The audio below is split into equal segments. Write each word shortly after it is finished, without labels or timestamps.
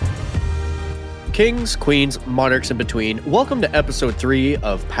Kings, queens, monarchs in between, welcome to episode 3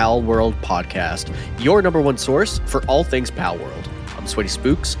 of Pal World Podcast, your number one source for all things Pal World. I'm Sweaty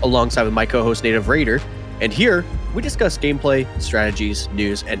Spooks, alongside with my co-host Native Raider, and here we discuss gameplay, strategies,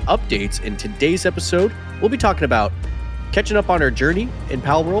 news, and updates. In today's episode, we'll be talking about catching up on our journey in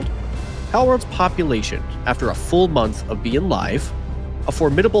Pal World, Pal World's population after a full month of being live, a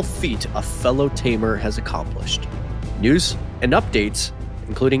formidable feat a fellow tamer has accomplished, news and updates,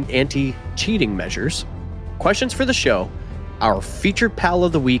 including anti-cheating measures, questions for the show, our featured pal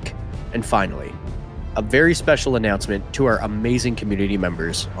of the week, and finally, a very special announcement to our amazing community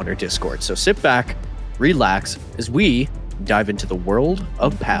members on our Discord. So sit back, relax, as we dive into the world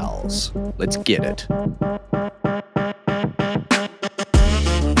of pals. Let's get it.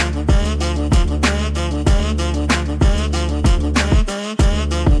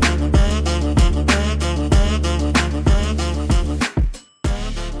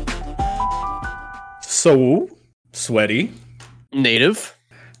 So, Sweaty. Native.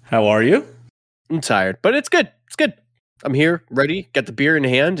 How are you? I'm tired, but it's good. It's good. I'm here, ready, got the beer in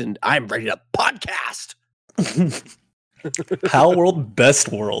hand, and I'm ready to podcast. Pal World,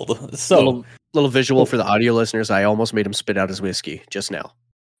 best world. So, little visual for the audio listeners. I almost made him spit out his whiskey just now.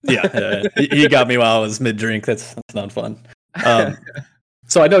 Yeah, he got me while I was mid-drink. That's not fun.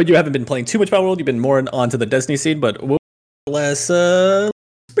 So I know you haven't been playing too much Pal World. You've been more onto the Destiny scene, but less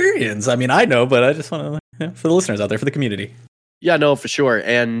experience. I mean, I know, but I just want to, for the listeners out there, for the community. Yeah, no, for sure.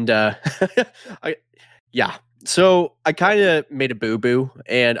 And so I kind of made a boo-boo,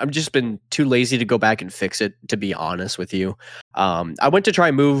 and I've just been too lazy to go back and fix it, to be honest with you. I went to try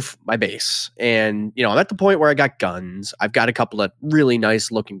and move my base, and, I'm at the point where I got guns. I've got a couple of really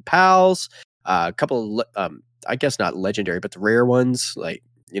nice-looking pals, a couple of, I guess not legendary, but the rare ones,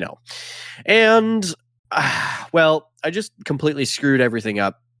 and, I just completely screwed everything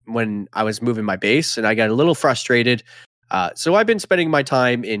up when I was moving my base, and I got a little frustrated. So I've been spending my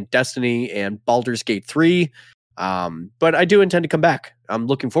time in Destiny and Baldur's Gate 3, but I do intend to come back. I'm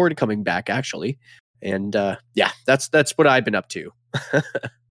looking forward to coming back, actually. And that's what I've been up to.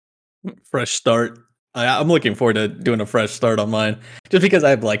 Fresh start. I'm looking forward to doing a fresh start on mine, just because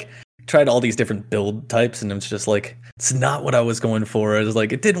I've tried all these different build types, and it's just it's not what I was going for. It was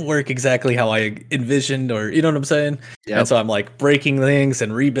it didn't work exactly how I envisioned, or you know what I'm saying? Yeah. And so I'm breaking things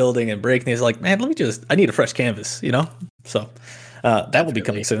and rebuilding and breaking things. Man, I need a fresh canvas, So that will be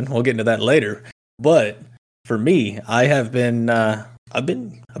coming soon. We'll get into that later. But for me, I have been I've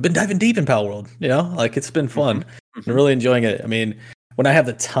been diving deep in Pal World. It's been fun. I'm really enjoying it. I mean, when I have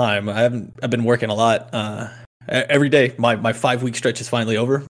the time, I've been working a lot every day. My 5-week stretch is finally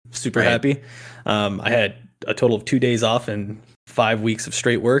over. Super happy. I had a total of 2 days off and 5 weeks of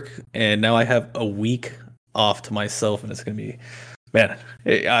straight work, and now I have a week off to myself, and it's gonna be, man,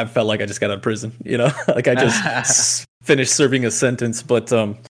 I felt like I just got out of prison. I just finished serving a sentence. But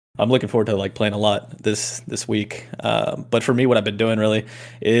I'm looking forward to playing a lot this week. But for me, what I've been doing really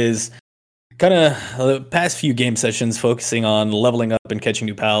is kind of the past few game sessions focusing on leveling up and catching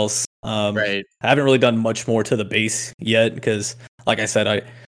new pals. I haven't really done much more to the base yet because, like I said, I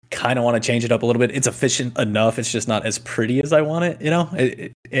kind of want to change it up a little bit. It's efficient enough. It's just not as pretty as I want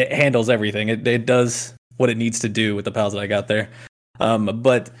it. It handles everything. It does what it needs to do with the pals that I got there.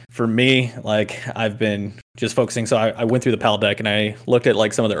 But for me, I've been just focusing. So I went through the pal deck and I looked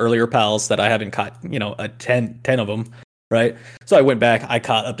at some of the earlier pals that I haven't caught, a 10 of them. Right. So I went back, I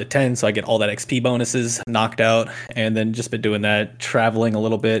caught up to 10. So I get all that XP bonuses knocked out, and then just been doing that, traveling a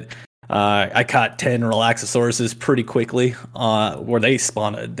little bit. I caught 10 Relaxosauruses pretty quickly, where they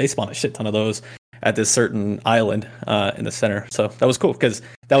spawn a shit ton of those at this certain island in the center. So that was cool because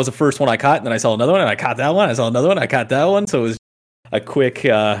that was the first one I caught, and then I saw another one, and I caught that one. I saw another one, I caught that one. So it was a quick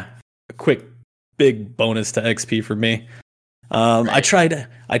big bonus to XP for me. I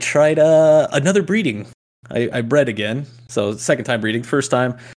tried another breeding. I bred again. So second time breeding. First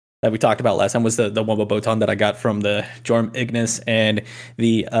time that we talked about last time was the Wumbo Botan that I got from the Jorm Ignis and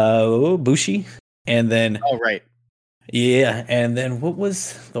the Bushi. And then yeah, and then what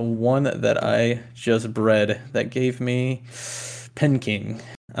was the one that I just bred that gave me Pen King?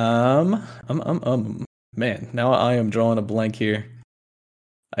 Man, now I am drawing a blank here.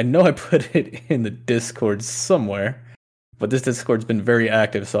 I know I put it in the Discord somewhere, but this Discord's been very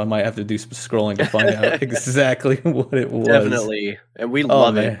active, so I might have to do some scrolling to find out exactly what it was. Definitely. And we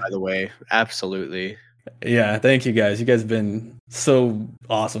love it, by the way. Absolutely. Yeah, thank you guys. You guys have been so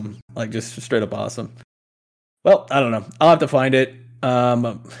awesome. Just straight up awesome. Well, I don't know. I'll have to find it.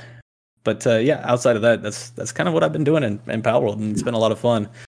 But outside of that, that's kind of what I've been doing in Pal World, and it's been a lot of fun.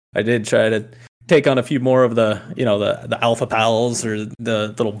 I did try to take on a few more of the the alpha pals or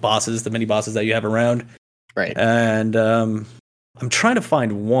the little bosses, the mini bosses that you have around. Right. And I'm trying to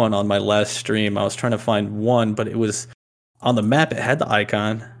find one on my last stream. I was trying to find one, but it was on the map. It had the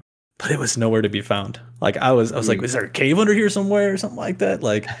icon, but it was nowhere to be found. Like I was like, is there a cave under here somewhere or something like that?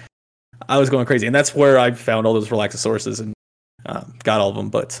 Like I was going crazy, and that's where I found all those Relaxosauruses and got all of them.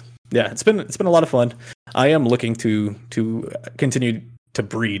 But yeah, it's been a lot of fun. I am looking to continue to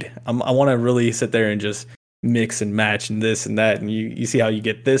breed. I want to really sit there and just mix and match and this and that, and you see how you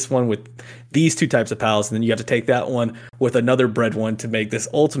get this one with these two types of pals, and then you have to take that one with another bred one to make this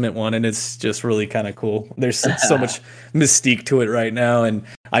ultimate one, and it's just really kind of cool. There's so much mystique to it right now, and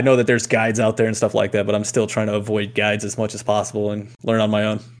I know that there's guides out there and stuff like that, but I'm still trying to avoid guides as much as possible and learn on my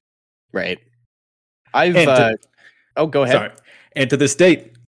own. Right. Go ahead. Sorry. And to this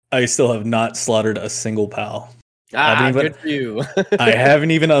date, I still have not slaughtered a single pal. Good for you. I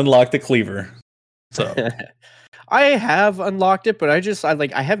haven't even unlocked the Cleaver. So I have unlocked it, but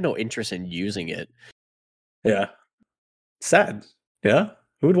I have no interest in using it. Yeah. Sad. Yeah.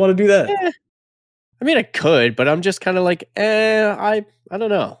 Who would want to do that? I mean, I could, but I'm just kind of like, I don't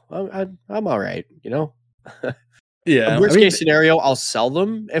know. I'm all right, you know? Yeah. Worst case scenario, I'll sell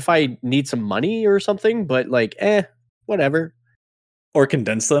them if I need some money or something, but like, whatever. Or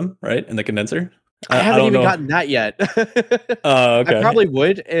condense them, right? In the condenser? I haven't even gotten that yet. Okay. I probably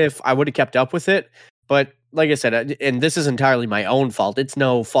would if I would have kept up with it. But like I said, and this is entirely my own fault. It's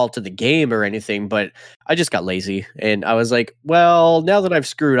no fault to the game or anything, but I just got lazy. And I was like, well, now that I've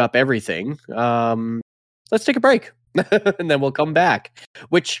screwed up everything, let's take a break. And then we'll come back,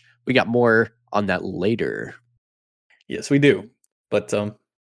 which we got more on that later. Yes, we do. But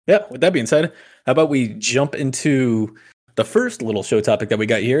yeah, with that being said, how about we jump into the first little show topic that we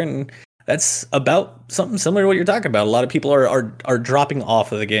got here, and that's about something similar to what you're talking about. A lot of people are dropping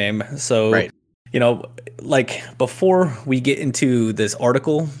off of the game. So, right. Like before we get into this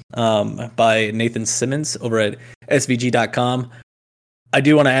article by Nathan Simmons over at svg.com, I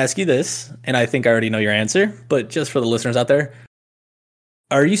do want to ask you this, and I think I already know your answer, but just for the listeners out there,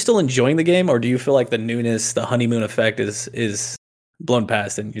 are you still enjoying the game, or do you feel like the newness, the honeymoon effect is blown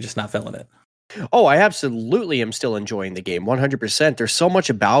past and you're just not feeling it? Oh, I absolutely am still enjoying the game 100%. There's so much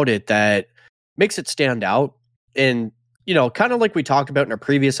about it that makes it stand out. And, kind of like we talked about in our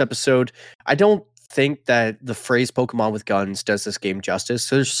previous episode, I don't think that the phrase Pokemon with guns does this game justice.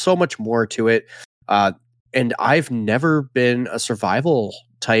 There's so much more to it. And I've never been a survival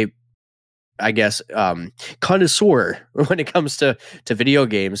type, I guess, connoisseur when it comes to video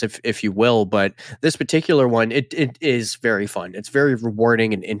games, if you will. But this particular one, it is very fun. It's very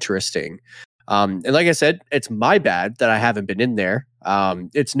rewarding and interesting. And like I said, it's my bad that I haven't been in there.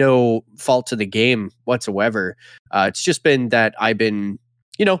 It's no fault to the game whatsoever. It's just been that I've been,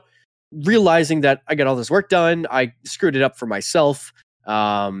 realizing that I got all this work done. I screwed it up for myself.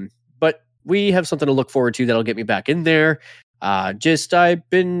 But we have something to look forward to that'll get me back in there. There's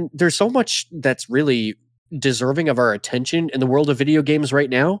so much that's really deserving of our attention in the world of video games right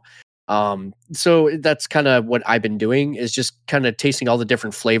now. So that's kind of what I've been doing, is just kind of tasting all the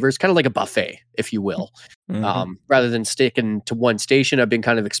different flavors, kind of like a buffet, if you will. Rather than sticking to one station, I've been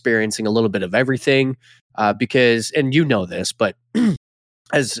kind of experiencing a little bit of everything, because, and you know this, but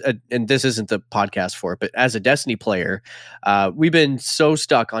and this isn't the podcast for it, but as a Destiny player, we've been so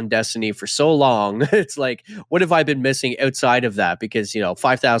stuck on Destiny for so long. It's like, what have I been missing outside of that? Because,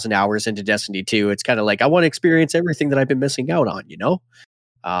 5,000 hours into Destiny 2, it's kind of like, I want to experience everything that I've been missing out on,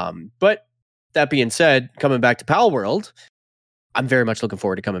 But that being said, coming back to Pal World, I'm very much looking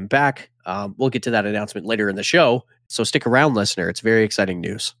forward to coming back. We'll get to that announcement later in the show, so stick around, listener. It's very exciting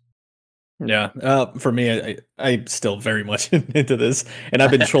news. Yeah, for me, I'm still very much into this, and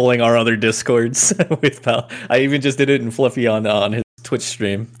I've been trolling our other Discords with Pal. I even just did it in Fluffy on his Twitch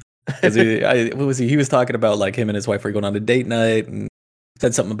stream, because he was talking about like him and his wife were going on a date night, and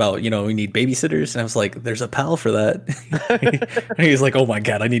said something about, we need babysitters, and I was like, there's a Pal for that. And he's like, oh my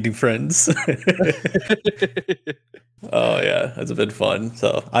god, I need new friends. Oh yeah, that's been fun.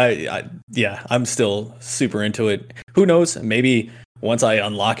 So I'm still super into it. Who knows, maybe once I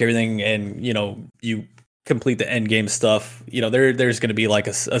unlock everything and you complete the end game stuff, there's going to be like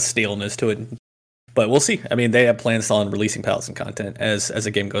a staleness to it, but we'll see. I mean, they have plans on releasing pals and content as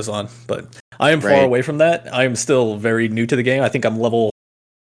the game goes on, but I am far away from that. I am still very new to the game. I think I'm level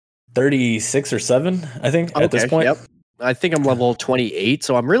 36 or 7, I think, at this point. Yep. I think I'm level 28,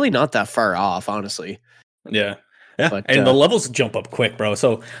 so I'm really not that far off, honestly. Yeah. Yeah, But and the levels jump up quick, bro.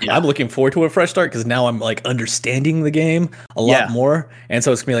 So yeah, I'm looking forward to a fresh start because now I'm like understanding the game a lot yeah. more, and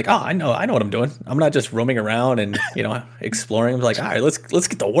so it's gonna be like, oh, I know what I'm doing. I'm not just roaming around and exploring. I'm like, all right, let's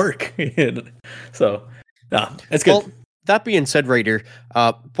get to work. So, yeah, it's good. Well, that being said, Raider,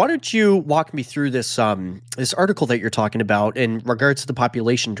 why don't you walk me through this article that you're talking about in regards to the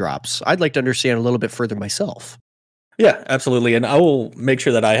population drops? I'd like to understand a little bit further myself. Yeah, absolutely. And I will make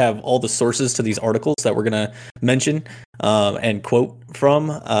sure that I have all the sources to these articles that we're going to mention and quote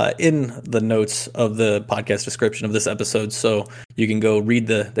from in the notes of the podcast description of this episode. So you can go read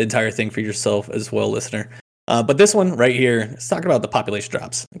the entire thing for yourself as well, listener. But this one right here is talking about the population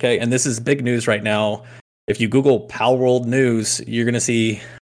drops. Okay. And this is big news right now. If you Google Pal World News, you're going to see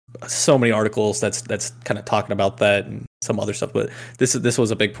so many articles that's kind of talking about that and some other stuff, but this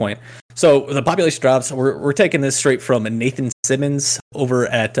was a big point. So the population drops, we're taking this straight from Nathan Simmons over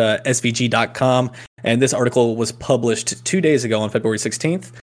at svg.com, and this article was published 2 days ago on February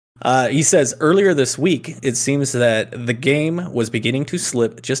 16th. He says earlier this week, it seems that the game was beginning to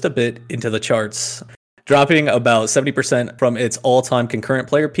slip just a bit into the charts, dropping about 70% from its all-time concurrent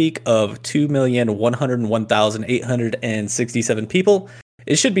player peak of 2,101,867 people.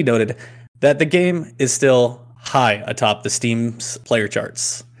 It should be noted that the game is still high atop the Steam's player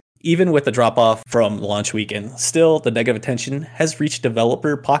charts. Even with the drop-off from launch weekend, still the negative attention has reached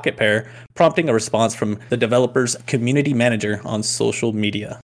developer Pocket Pair, prompting a response from the developer's community manager on social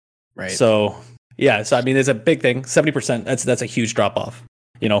media. Right. So, yeah, so I mean, it's a big thing. 70%, that's a huge drop-off,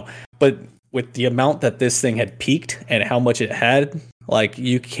 But with the amount that this thing had peaked and how much it had, like,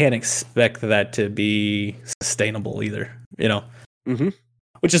 you can't expect that to be sustainable either, Mm-hmm.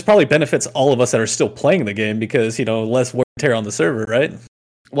 Which is probably benefits all of us that are still playing the game because, less wear and tear on the server, right?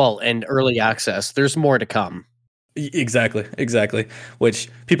 Well, and early access, there's more to come. Exactly. Which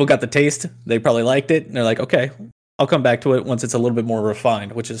people got the taste, they probably liked it, and they're like, okay, I'll come back to it once it's a little bit more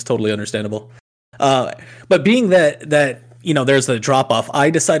refined, which is totally understandable. But being that there's the drop off,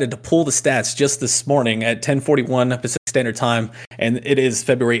 I decided to pull the stats just this morning at 10:41 Pacific Standard Time, and it is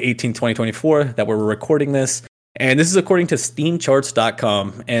February 18th, 2024 that we're recording this. And this is according to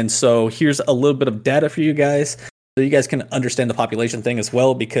steamcharts.com. And so here's a little bit of data for you guys so you guys can understand the population thing as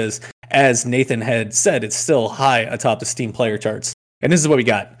well, because as Nathan had said, it's still high atop the Steam player charts. And this is what we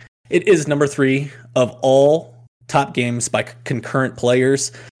got. It is number 3 of all top games by concurrent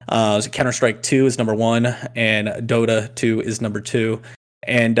players. Counter-Strike 2 is number 1 and Dota 2 is number 2.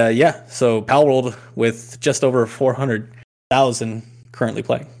 And so Palworld with just over 400,000 currently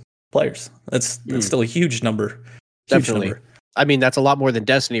playing players. That's still a huge number. Definitely. Number. I mean, that's a lot more than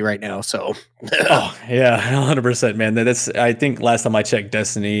Destiny right now. So, oh yeah, 100%, man. That's I think last time I checked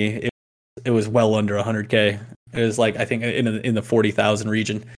Destiny, it was well under 100K. It was like I think in the 40,000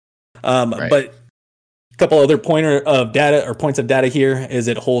 region. Right. But a couple other points of data here is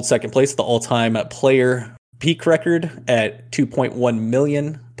it holds second place, the all-time player peak record at 2.1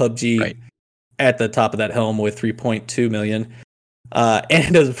 million. PUBG at the top of that helm with 3.2 million.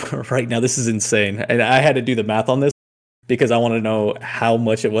 And as of right now, this is insane. And I had to do the math on this because I want to know how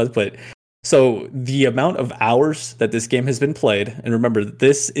much it was. But so the amount of hours that this game has been played, and remember,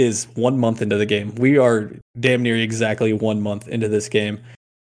 this is 1 month into the game. We are damn near exactly 1 month into this game.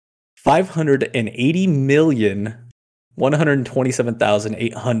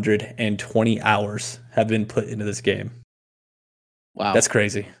 580,127,820 hours have been put into this game. Wow. That's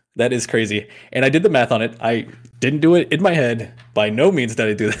crazy. That is crazy. And I did the math on it. I didn't do it in my head. By no means did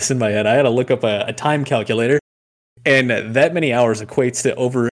I do this in my head. I had to look up a time calculator. And that many hours equates to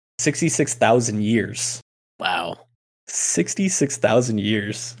over 66,000 years. Wow. 66,000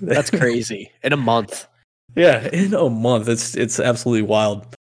 years. That's crazy. In a month. Yeah, in a month. It's absolutely wild.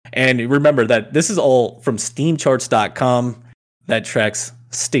 And remember that this is all from steamcharts.com that tracks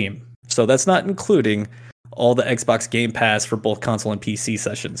Steam. So that's not including all the Xbox Game Pass for both console and PC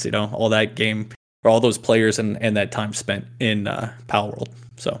sessions, all that game for all those players and that time spent in Palworld.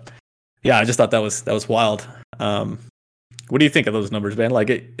 So yeah, I just thought that was wild. What do you think of those numbers, man? Like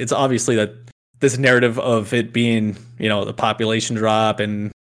it's obviously that this narrative of it being, the population drop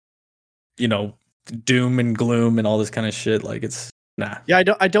and, doom and gloom and all this kind of shit. Like it's nah. Yeah,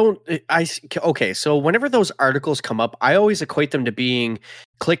 okay. So whenever those articles come up, I always equate them to being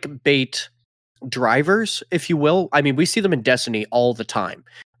clickbait drivers, if you will. I mean, we see them in Destiny all the time.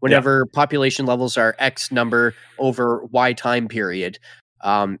 Whenever population levels are X number over Y time period,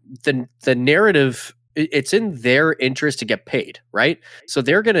 the narrative, it's in their interest to get paid, right? So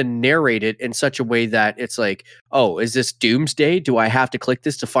they're going to narrate it in such a way that it's like, oh, is this doomsday? Do I have to click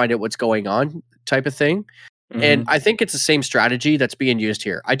this to find out what's going on? Type of thing. And I think it's the same strategy that's being used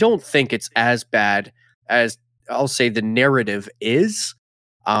here. I don't think it's as bad as I'll say the narrative is.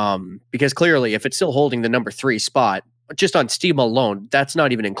 Because clearly, if it's still holding the number 3 spot, just on Steam alone, that's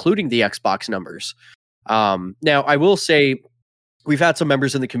not even including the Xbox numbers. Now, I will say we've had some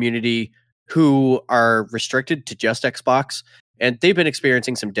members in the community who are restricted to just Xbox, and they've been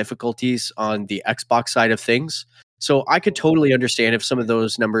experiencing some difficulties on the Xbox side of things. So I could totally understand if some of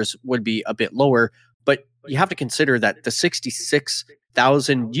those numbers would be a bit lower, but you have to consider that the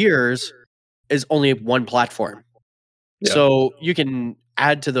 66,000 years is only one platform. Yeah. So you can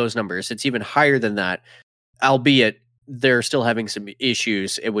add to those numbers. It's even higher than that, albeit they're still having some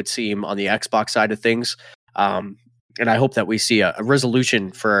issues, it would seem, on the Xbox side of things. And I hope that we see a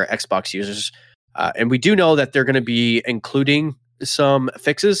resolution for our Xbox users. And we do know that they're going to be including some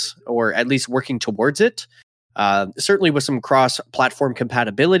fixes, or at least working towards it. Certainly with some cross-platform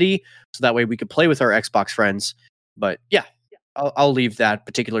compatibility, so that way we could play with our Xbox friends. But yeah, I'll leave that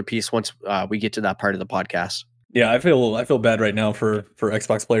particular piece once we get to that part of the podcast. Yeah, I feel bad right now for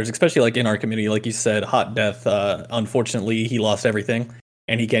Xbox players, especially like in our community. Like you said, Hot Death. Unfortunately, he lost everything,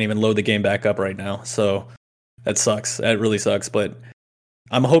 and he can't even load the game back up right now. So that sucks. That really sucks. But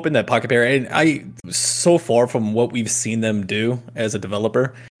I'm hoping that PwP, and so far from what we've seen them do as a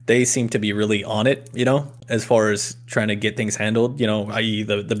developer, they seem to be really on it. You know, as far as trying to get things handled. You know, i.e.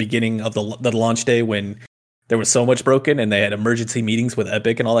 the beginning of the launch day when there was so much broken, and they had emergency meetings with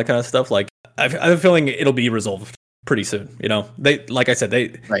Epic and all that kind of stuff. Like, I have a feeling it'll be resolved pretty soon. You know, they, like I said,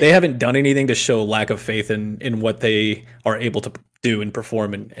 they haven't done anything to show lack of faith in what they are able to do and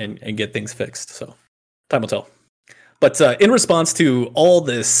perform and get things fixed. So time will tell. But in response to all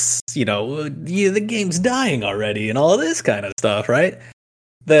this, you know, the game's dying already and all this kind of stuff, right?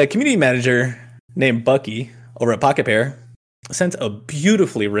 The community manager named Bucky over at PwP sent a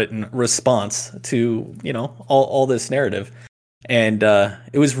beautifully written response to, you know, all this narrative. And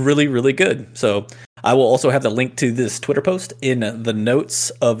it was really, really good. So I will also have the link to this Twitter post in the notes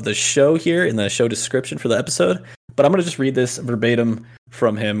of the show here, in the show description for the episode. But I'm going to just read this verbatim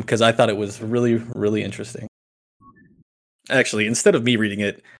from him because I thought it was really, really interesting. Actually, instead of me reading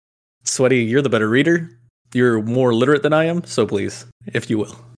it, Sweaty, you're the better reader. You're more literate than I am. So please, if you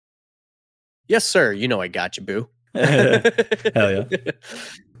will. Yes, sir. You know I got you, boo. Hell yeah.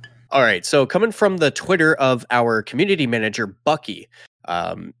 All right. So coming from the Twitter of our community manager, Bucky,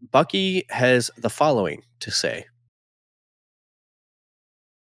 Bucky has the following to say.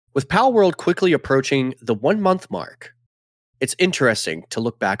 With Pal World quickly approaching the 1 month mark, it's interesting to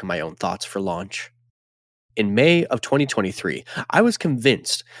look back at my own thoughts for launch. In May of 2023, I was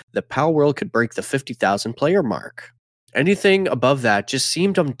convinced that Pal World could break the 50,000 player mark. Anything above that just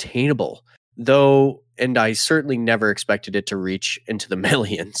seemed unattainable, though, and I certainly never expected it to reach into the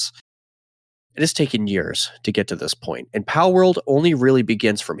millions. It has taken years to get to this point, and Pal World only really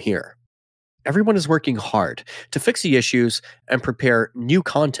begins from here. Everyone is working hard to fix the issues and prepare new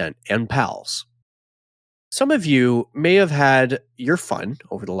content and pals. Some of you may have had your fun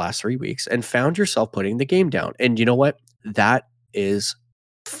over the last 3 weeks and found yourself putting the game down. And you know what? That is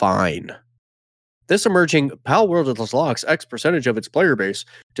fine. This emerging Pal World unlocks X percentage of its player base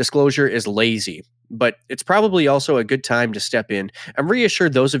disclosure is lazy, but it's probably also a good time to step in and reassure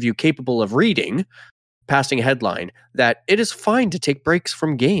those of you capable of reading, passing a headline, that it is fine to take breaks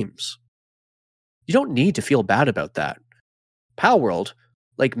from games. You don't need to feel bad about that. Pal World,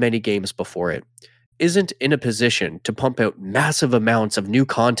 like many games before it, isn't in a position to pump out massive amounts of new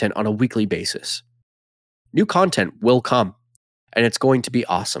content on a weekly basis. New content will come, and it's going to be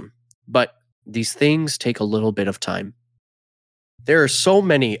awesome, but these things take a little bit of time. There are so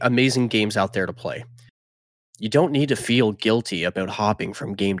many amazing games out there to play. You don't need to feel guilty about hopping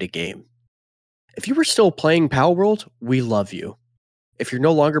from game to game. If you were still playing Pal World, we love you. If you're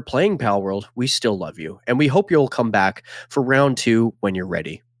no longer playing Pal World, we still love you, and we hope you'll come back for round 2 when you're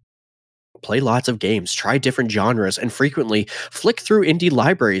ready. Play lots of games, try different genres, and frequently flick through indie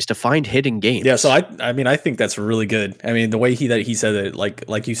libraries to find hidden games. Yeah, so I mean, I think that's really good. I mean, the way he said it,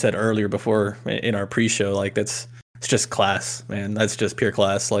 like you said earlier before in our pre-show, like it's just class, man. That's just pure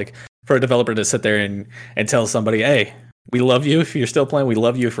class. Like for a developer to sit there and tell somebody, hey, we love you if you're still playing. We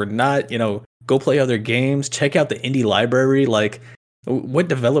love you if we're not. You know, go play other games. Check out the indie library. Like, what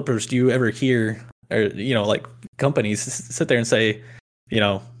developers do you ever hear, or you know, like companies sit there and say, you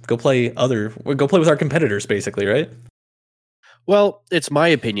know, go play with our competitors, basically, right? Well, it's my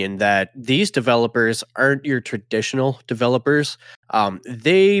opinion that these developers aren't your traditional developers.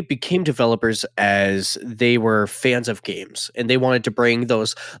 They became developers as they were fans of games, and they wanted to bring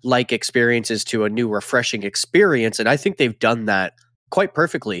those like experiences to a new, refreshing experience. And I think they've done that quite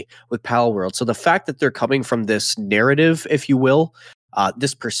perfectly with Pal World. So the fact that they're coming from this narrative, if you will,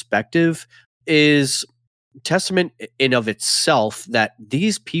 this perspective is testament in of itself that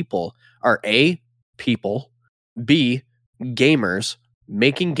these people are A, people, B, gamers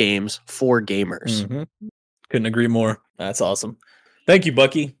making games for gamers. Mm-hmm. Couldn't agree more. That's awesome. Thank you,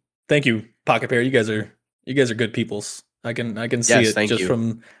 Bucky. Thank you, Pocket Pair. You guys are good peoples. I can see Yes, it thank just you.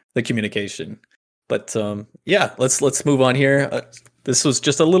 from the communication. But yeah, let's move on here. This was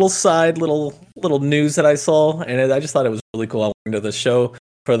just a little news that I saw, and I just thought it was really cool. I wanted to the show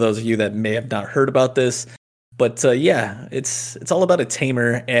for those of you that may have not heard about this. But yeah, it's all about a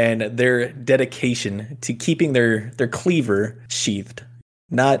tamer and their dedication to keeping their cleaver sheathed,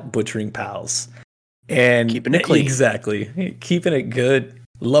 not butchering pals. And Keeping it clean. Exactly. Keeping it good.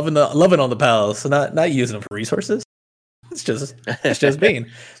 Loving on the pals. So not using them for resources. It's just being.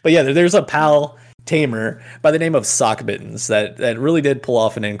 But yeah, there's a pal tamer by the name of Sock Mittens that really did pull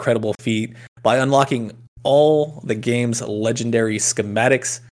off an incredible feat by unlocking all the game's legendary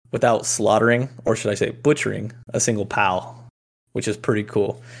schematics without slaughtering, or should I say butchering, a single pal, which is pretty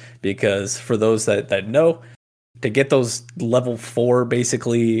cool. Because for those that know, to get those level 4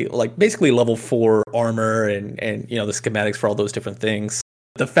 basically level 4 armor and the schematics for all those different things,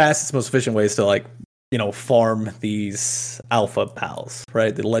 the fastest, most efficient way is to farm these alpha pals,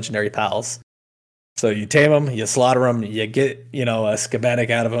 right? The legendary pals. So you tame them, you slaughter them, you get a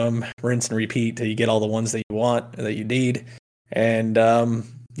schematic out of them, rinse and repeat till you get all the ones that you want, that you need. And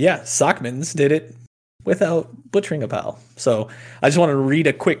Sockmans did it without butchering a pal. So I just want to read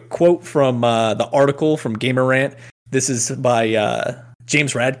a quick quote from the article from Gamer Rant. This is by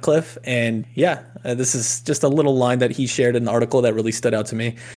James Radcliffe, and this is just a little line that he shared in the article that really stood out to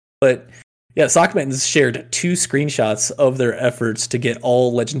me. But yeah, Sockmittens shared 2 screenshots of their efforts to get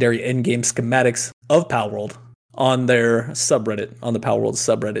all legendary endgame schematics of Palworld on their subreddit, on the Palworld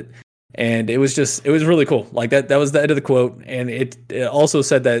subreddit. And it was really cool. Like that was the end of the quote. And it also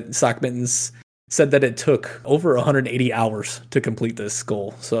said that Sockmittens said that it took over 180 hours to complete this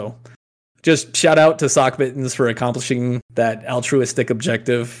goal. So just shout out to Sockmittens for accomplishing that altruistic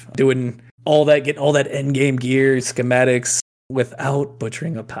objective, doing all that, getting all that endgame gear, schematics without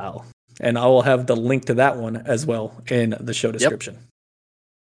butchering a pal. And I will have the link to that one as well in the show description. Yep.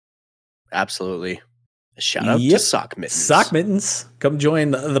 Absolutely. Shout out to Sock Mittens. Sock Mittens, come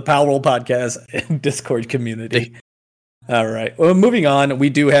join the Palworld podcast and Discord community. All right. Well, moving on, we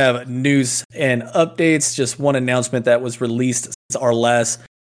do have news and updates. Just one announcement that was released since our last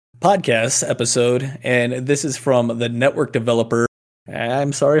podcast episode, and this is from the network developer.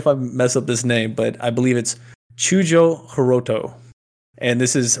 I'm sorry if I mess up this name, but I believe it's Chujo Hiroto. And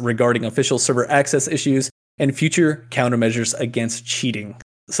this is regarding official server access issues and future countermeasures against cheating.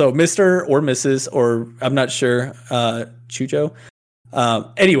 So Mr. or Mrs. or I'm not sure, Chujo.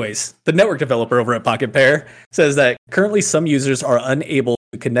 Anyways, the network developer over at Pocket Pair says that currently some users are unable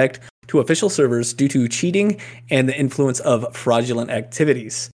to connect to official servers due to cheating and the influence of fraudulent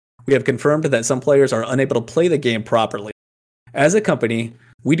activities. We have confirmed that some players are unable to play the game properly. As a company,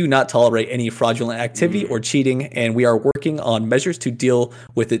 we do not tolerate any fraudulent activity or cheating, and we are working on measures to deal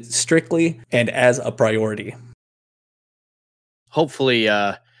with it strictly and as a priority. Hopefully,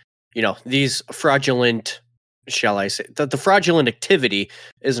 these fraudulent, shall I say, the fraudulent activity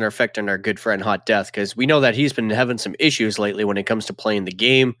isn't affecting our good friend Hot Death, because we know that he's been having some issues lately when it comes to playing the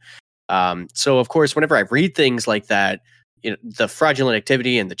game. So, of course, whenever I read things like that, the fraudulent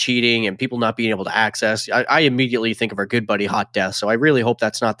activity and the cheating and people not being able to access, I immediately think of our good buddy Hot Death. So I really hope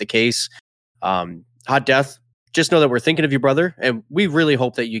that's not the case. Hot Death, just know that we're thinking of you, brother, and we really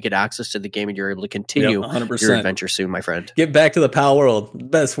hope that you get access to the game and you're able to continue your adventure soon, my friend. Get back to the PAL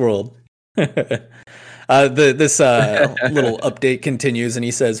world, best world. This little update continues, and he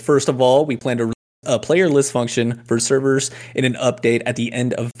says, first of all, we plan to release a player list function for servers in an update at the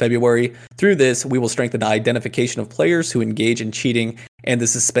end of February. Through this, we will strengthen the identification of players who engage in cheating and the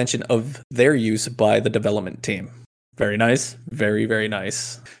suspension of their use by the development team. Very nice. Very, very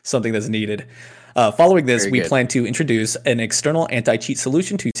nice. Something that's needed. Following this, we plan to introduce an external anti-cheat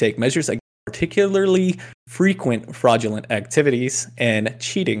solution to take measures against particularly frequent fraudulent activities and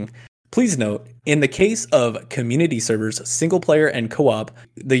cheating. Please note, in the case of community servers, single player and co-op,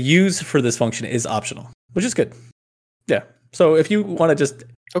 the use for this function is optional, which is good. Yeah. So if you want to just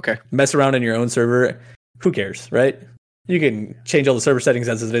mess around in your own server, who cares, right? You can change all the server settings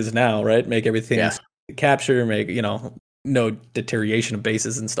as it is now, right? Make everything capture, make, no deterioration of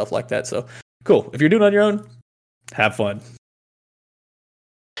bases and stuff like that. So cool. If you're doing it on your own, have fun.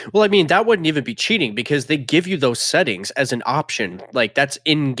 Well, I mean, that wouldn't even be cheating because they give you those settings as an option. Like, that's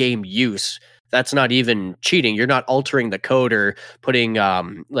in-game use that's not even cheating. You're not altering the code or putting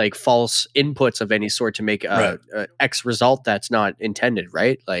like false inputs of any sort to make Right. a X result that's not intended,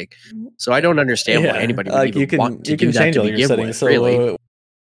 right? Like, so I don't understand why Yeah, anybody would like even want to you do can that change to all your begin settings. with, really. So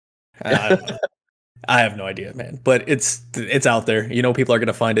I don't know. I have no idea, man. But it's out there. You know, people are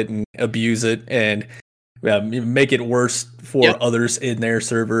gonna find it and abuse it and make it worse for Yep. others in their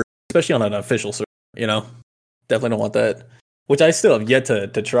server, especially on an official server. You know, definitely don't want that. Which I still have yet to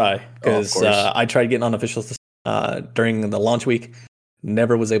try Oh, of because course. I tried getting on official during the launch week.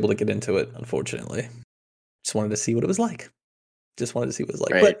 Never was able to get into it, unfortunately. Just wanted to see what it was like. Just wanted to see what it was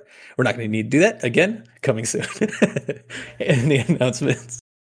like. Right. But we're not going to need to do that again. Coming soon in the announcements.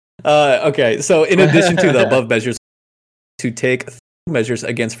 Okay, so in addition to the above measures, to take measures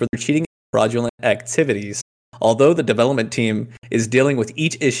against further cheating and fraudulent activities. Although the development team is dealing with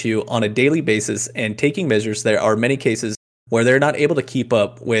each issue on a daily basis and taking measures, there are many cases where they're not able to keep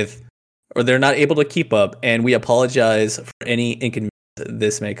up, and we apologize for any inconvenience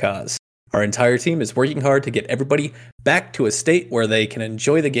this may cause. Our entire team is working hard to get everybody back to a state where they can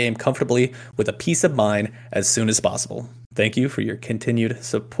enjoy the game comfortably with a peace of mind as soon as possible. Thank you for your continued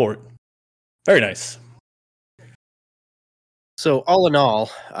support. Very nice. So all in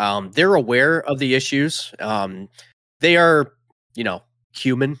all, they're aware of the issues. They are,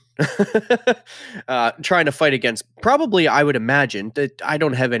 human, trying to fight against. Probably, I would imagine that I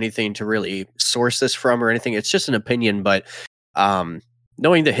don't have anything to really source this from or anything. It's just an opinion, but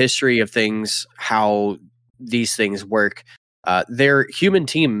knowing the history of things, how these things work, their human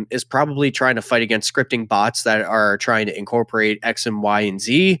team is probably trying to fight against scripting bots that are trying to incorporate X and Y and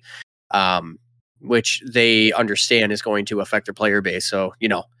Z. Which they understand is going to affect their player base. So,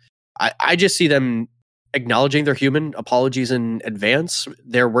 I just see them acknowledging they're human, apologies in advance.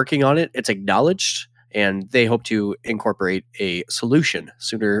 They're working on it. It's acknowledged, and they hope to incorporate a solution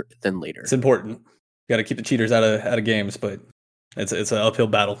sooner than later. It's important. Got to keep the cheaters out of games, but it's an uphill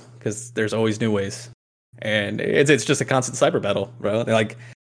battle because there's always new ways, and it's just a constant cyber battle, bro.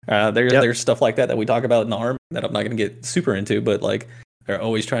 There's stuff like that we talk about in the army that I'm not going to get super into, but like they're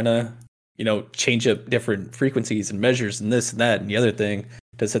always trying to change up different frequencies and measures and this and that and the other thing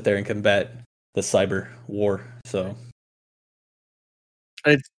to sit there and combat the cyber war. So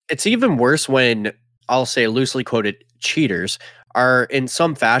it's even worse when, I'll say loosely quoted, cheaters are in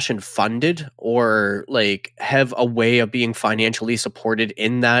some fashion funded or like have a way of being financially supported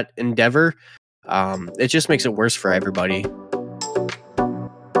in that endeavor. It just makes it worse for everybody.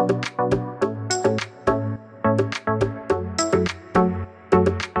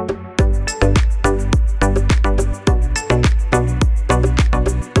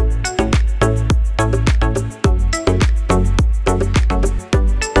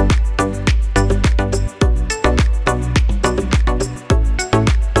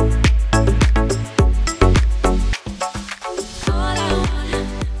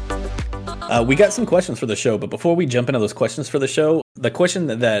 We got some questions for the show, but before we jump into those questions for the show, the question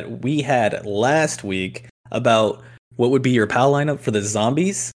that we had last week about what would be your PAL lineup for the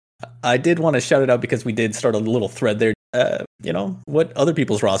zombies, I did want to shout it out because we did start a little thread there. What other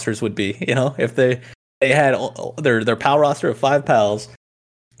people's rosters would be, if they had their PAL roster of 5 PALs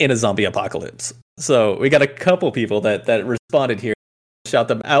in a zombie apocalypse. So we got a couple people that responded here. Shout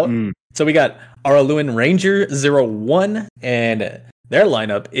them out. So we got Araluan Ranger 01 and their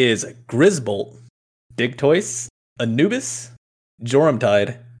lineup is Grisbolt, Digtoise, Anubis,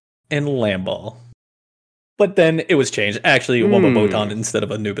 Joramtide, and Lamball. But then it was changed. Actually, Wumbo Botan instead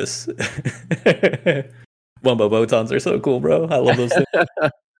of Anubis. Wumbo Botans are so cool, bro. I love those things.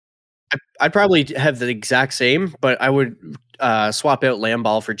 I'd probably have the exact same, but I would swap out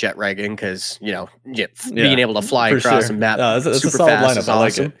Lamball for Jet Dragon because, being able to fly across the map it's super a solid fast lineup. is I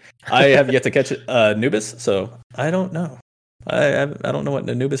like awesome. it. I have yet to catch Anubis, so I don't know. I don't know what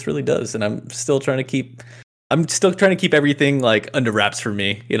Anubis really does, and I'm still trying to keep everything like under wraps for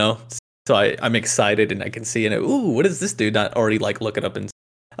me, So I'm excited and I can see it. Ooh, what is this dude? Not already like look it up and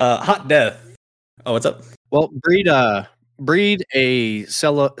Hot Death. Oh, what's up? Well, breed a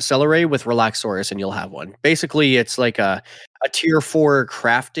Celeray with Relaxaurus and you'll have one. Basically, it's like a tier 4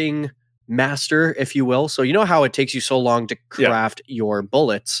 crafting master, if you will. So you know how it takes you so long to craft your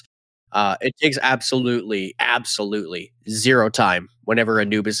bullets? It takes absolutely 0 time whenever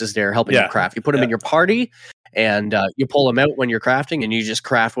Anubis is there helping you craft. You put him in your party, and you pull him out when you're crafting, and you just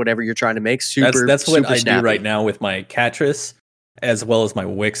craft whatever you're trying to make. That's what I snappy. do right now with my Catris, as well as my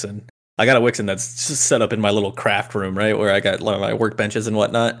Wixen. I got a Wixen that's just set up in my little craft room, right, where I got a lot of my workbenches and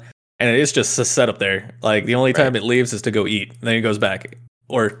whatnot, and it's just set up there. Like the only time it leaves is to go eat, and then it goes back,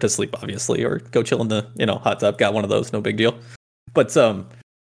 or to sleep, obviously, or go chill in the hot tub. Got one of those, no big deal. But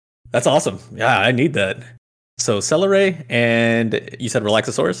That's awesome. Yeah, I need that. So Celeray, and you said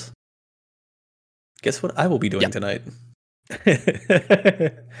Relaxosaurus? Guess what I will be doing tonight?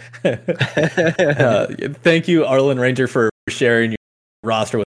 Thank you, Arlen Ranger, for sharing your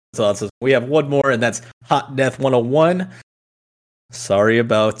roster with us. We have one more, and that's Hot Death 101. Sorry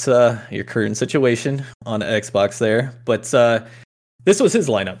about your current situation on Xbox there, but this was his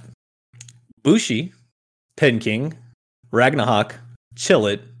lineup. Bushi, Penking, Ragnahawk,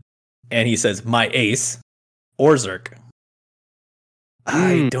 Chillet, and he says, my ace, Orzerk.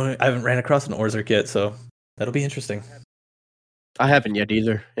 I haven't ran across an Orzerk yet, so that'll be interesting. I haven't yet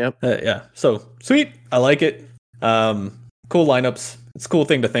either. Yep. Yeah. So sweet. I like it. Cool lineups. It's a cool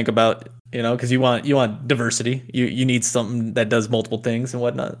thing to think about, because you want diversity. You need something that does multiple things and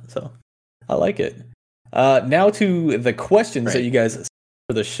whatnot. So I like it. Now to the questions that you guys sent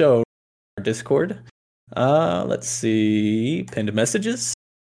for the show, our Discord. Let's see. Pinned messages.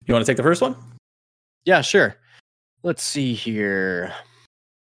 You want to take the first one? Yeah, sure. Let's see here.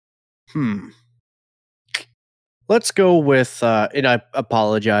 Let's go with, and I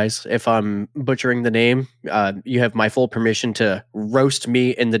apologize if I'm butchering the name. You have my full permission to roast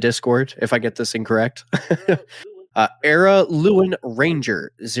me in the Discord if I get this incorrect. Era Lewin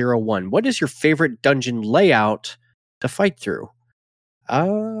Ranger 01. What is your favorite dungeon layout to fight through?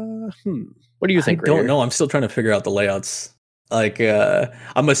 What do you think? I don't know. I'm still trying to figure out the layouts. Like,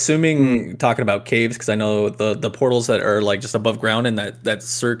 I'm assuming talking about caves, because I know the portals that are like just above ground and that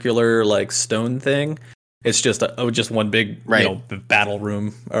circular like stone thing. It's just one big battle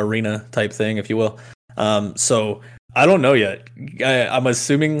room arena type thing, if you will. So I don't know yet. I'm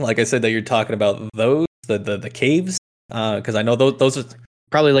assuming, like I said, that you're talking about those the caves, because I know those are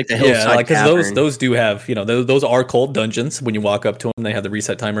probably like the hillside. Yeah, because those do have those are cold dungeons. When you walk up to them, they have the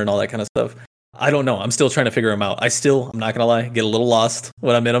reset timer and all that kind of stuff. I don't know. I'm still trying to figure them out. I'm not gonna lie, get a little lost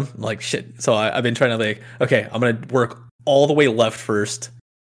when I'm in them. I'm like, shit. So I've been trying to okay, I'm gonna work all the way left first,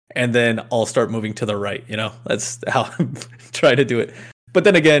 and then I'll start moving to the right. That's how I'm trying to do it. But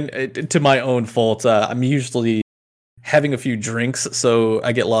then again, to my own fault, I'm usually having a few drinks, so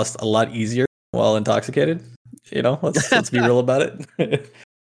I get lost a lot easier while intoxicated. Let's be real about it.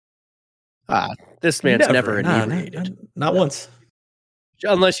 This man's never inebriated. Not once.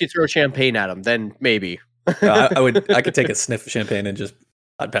 Unless you throw champagne at him, then maybe. I could take a sniff of champagne and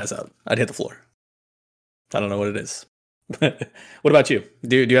I'd pass out. I'd hit the floor. I don't know what it is. What about you?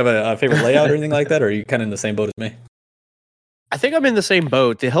 Do you have a favorite layout or anything like that, or are you kind of in the same boat as me? I think I'm in the same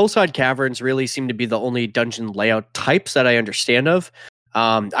boat. The hillside caverns really seem to be the only dungeon layout types that I understand of.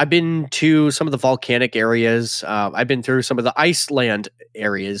 I've been to some of the volcanic areas. I've been through some of the Iceland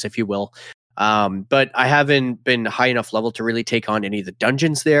areas, if you will. But I haven't been high enough level to really take on any of the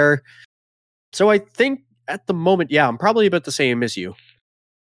dungeons there. So I think at the moment, I'm probably about the same as you.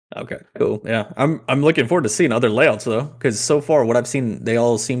 Okay, cool. Yeah, I'm looking forward to seeing other layouts though, because so far what I've seen, they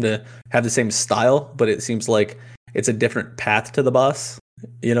all seem to have the same style, but it seems like it's a different path to the boss.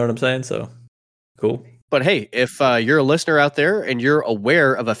 You know what I'm saying? So cool. But hey, if you're a listener out there and you're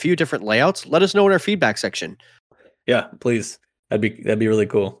aware of a few different layouts, let us know in our feedback section. Yeah, please. That'd be really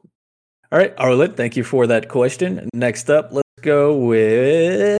cool. All right, Arlen, thank you for that question. Next up, let's go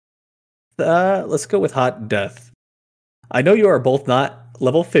with Hot Death. I know you are both not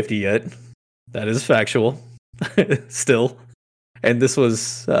level 50 yet. That is factual. Still. And this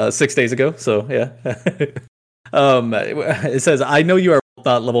was 6 days ago, so yeah. It says, I know you are both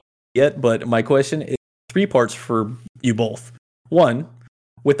not level 50 yet, but my question is 3 parts for you both. 1,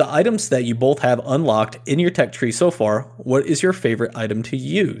 with the items that you both have unlocked in your tech tree so far, what is your favorite item to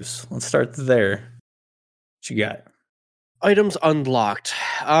use? Let's start there. What you got? Items unlocked.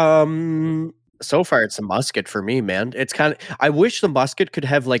 So far it's a musket for me, man. It's I wish the musket could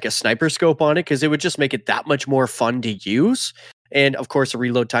have like a sniper scope on it, because it would just make it that much more fun to use. And of course the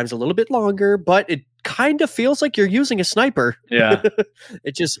reload time's a little bit longer, but it kind of feels like you're using a sniper. Yeah.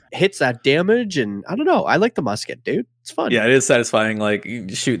 It just hits that damage, and I don't know. I like the musket, dude. It's fun. Yeah, it is satisfying, like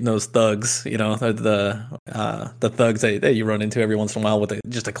shooting those thugs, the thugs that you run into every once in a while with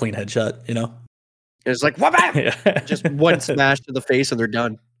just a clean headshot, It's like, whap! Just one smash to the face and they're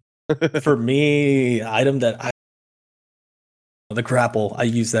done. For me, item that the grapple, I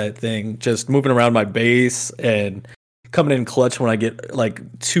use that thing just moving around my base and coming in clutch when I get like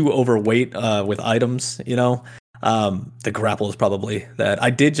too overweight with items, the grapple is probably that. I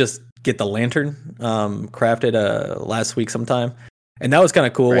did just get the lantern crafted last week sometime, and that was kind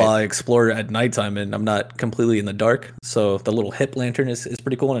of cool while I explored at nighttime and I'm not completely in the dark. So the little hip lantern is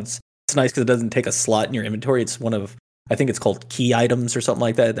pretty cool, and it's nice because it doesn't take a slot in your inventory. It's one of, I think it's called key items or something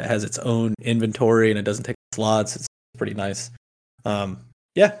like that has its own inventory, and it doesn't take slots. It's pretty nice.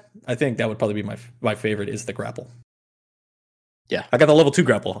 Yeah, I think that would probably be my favorite is the grapple. Yeah. I got the level 2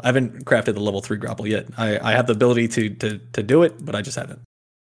 grapple. I haven't crafted the level 3 grapple yet. I have the ability to do it, but I just haven't.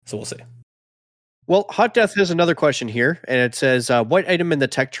 So we'll see. Well, Hot Death has another question here, and it says, "What item in the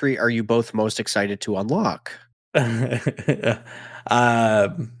tech tree are you both most excited to unlock?" um,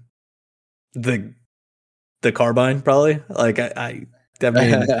 the the carbine probably. Like I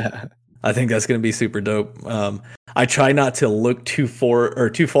mean, I think that's going to be super dope. I try not to look too far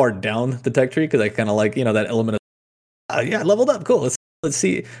down the tech tree because I kind of like that element of yeah, I leveled up, cool. Let's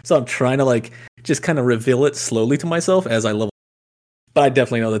see. So I'm trying to like just kind of reveal it slowly to myself as I level. But I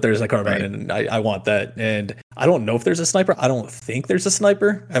definitely know that there's a carbine, Right. and I want that. And I don't know if there's a sniper. I don't think there's a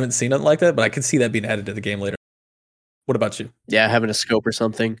sniper. I haven't seen nothing like that, but I can see that being added to the game later. What about you? Yeah, having a scope or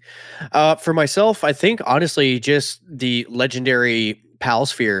something. For myself, I think honestly, just the legendary pal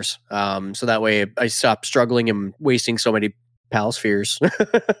spheres. So that way I stop struggling and wasting so many pal spheres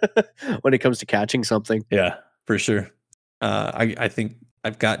when it comes to catching something. Yeah, for sure. I think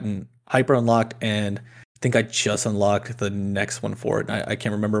I've gotten hyper unlocked, and I think I just unlocked the next one for it. I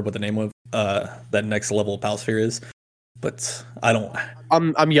can't remember what the name of that next level of Palsphere is, but I don't.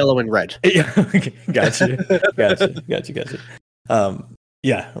 I'm yellow and red. Yeah, gotcha.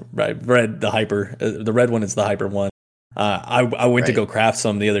 Yeah, right. Red, the hyper, the red one is the hyper one. I went to Right. go craft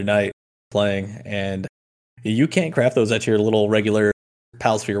some the other night playing, and you can't craft those at your little regular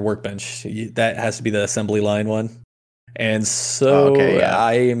Palsphere workbench. That has to be the assembly line one. And Oh, okay. so Yeah.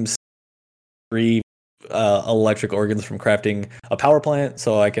 I am 3 electric organs from crafting a power plant,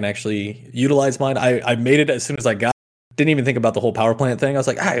 so I can actually utilize mine. I made it as soon as I got. Didn't even think about the whole power plant thing. I was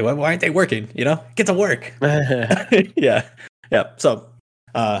like, hey, why aren't they working? Get to work. Yeah. So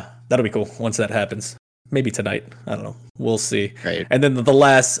that'll be cool once that happens. Maybe tonight. I don't know. We'll see. Right. And then the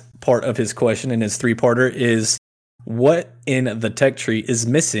last part of his question in his 3-parter is, what in the tech tree is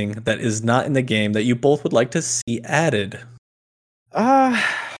missing that is not in the game that you both would like to see added? Uh,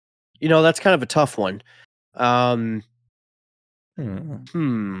 that's kind of a tough one. Um,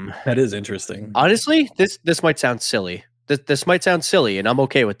 That is interesting. Honestly, this might sound silly. This might sound silly, and I'm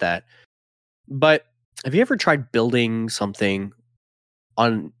okay with that. But have you ever tried building something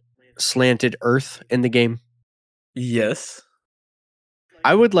on slanted earth in the game? Yes.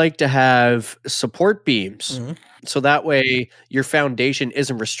 I would like to have support beams. Mhm. So that way your foundation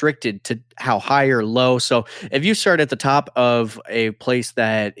isn't restricted to how high or low. So if you start at the top of a place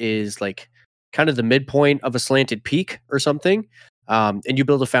that is like kind of the midpoint of a slanted peak or something, and you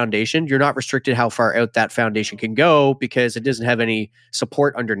build a foundation, you're not restricted how far out that foundation can go because it doesn't have any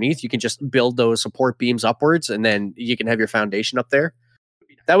support underneath. You can just build those support beams upwards and then you can have your foundation up there.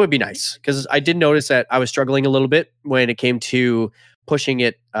 That would be nice because I did notice that I was struggling a little bit when it came to pushing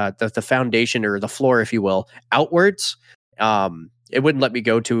it, the foundation or the floor, if you will, outwards. It wouldn't let me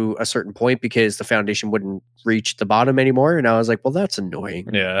go to a certain point because the foundation wouldn't reach the bottom anymore. And I was like, well, that's annoying.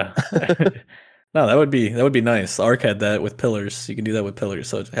 Yeah. No, that would be nice. Ark had that with pillars. You can do that with pillars.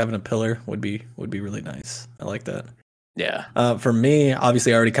 So having a pillar would be really nice. I like that. Yeah. For me,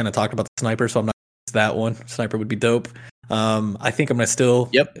 obviously, I already kind of talked about the sniper, so I'm not that one. Sniper would be dope. I think I'm gonna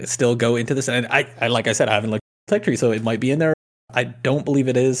still go into this, and I like I said, I haven't looked at the tech tree, so it might be in there. I don't believe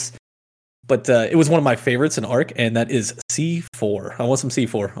it is, but it was one of my favorites in Ark, and that is C4. I want some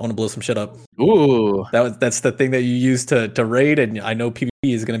C4. I want to blow some shit up. Ooh. That's the thing that you use to raid, and I know PvP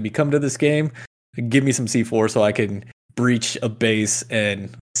is gonna be come to this game. Give me some C4 so I can breach a base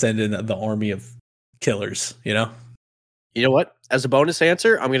and send in the army of killers. You know what? As a bonus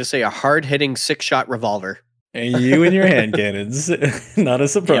answer, I'm going to say a hard hitting 6-shot revolver. And you and your hand cannons. Not a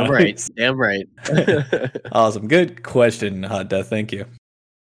surprise. Damn right. Awesome. Good question, Hot Death. Thank you.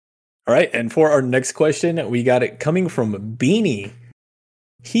 All right. And for our next question, we got it coming from Beanie.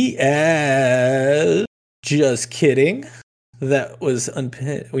 He asked, just kidding. That was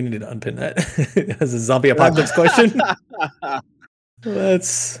unpin. We needed to unpin that. As a zombie apocalypse question.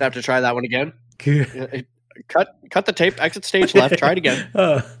 Let's have to try that one again. Cut the tape, exit stage left, try it again.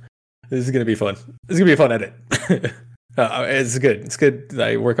 This is gonna be fun. This is gonna be a fun edit. It's good. It's good.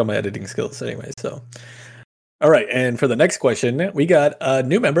 I work on my editing skills anyway. So, all right. And for the next question, we got a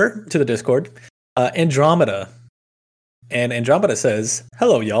new member to the Discord, Andromeda. And Andromeda says,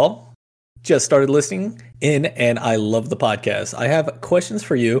 "Hello, y'all. Just started listening in, and I love the podcast. I have questions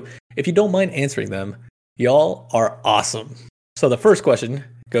for you. If you don't mind answering them, y'all are awesome." So the first question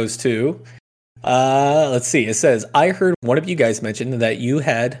goes to. Let's see. It says, I heard one of you guys mention that you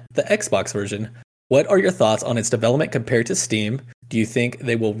had the Xbox version. What are your thoughts on its development compared to Steam? Do you think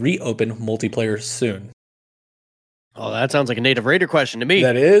they will reopen multiplayer soon? Oh, that sounds like a native raider question to me.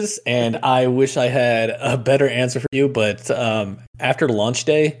 That is, and I wish I had a better answer for you, but after launch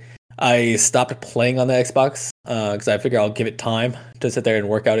day, I stopped playing on the Xbox because I figure I'll give it time to sit there and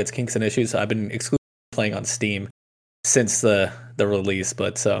work out its kinks and issues. So I've been exclusively playing on Steam since the release,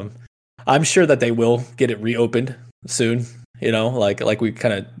 but I'm sure that they will get it reopened soon. You know, like we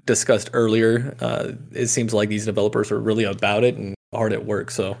kind of discussed earlier, it seems like these developers are really about it and hard at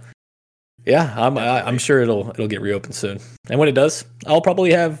work. So yeah, I'm sure it'll get reopened soon. And when it does, I'll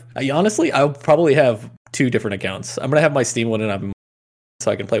probably have I'll probably have 2 different accounts. I'm gonna have my Steam one, and so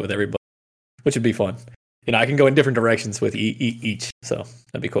I can play with everybody, which would be fun. You know, I can go in different directions with each, so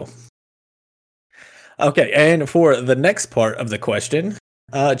that'd be cool. Okay, and for the next part of the question,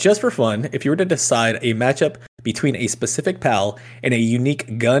 just for fun, if you were to decide a matchup between a specific PAL and a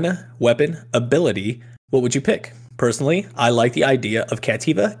unique gun, weapon, ability, what would you pick? Personally, I like the idea of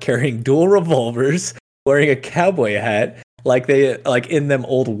Cativa carrying dual revolvers, wearing a cowboy hat, like in them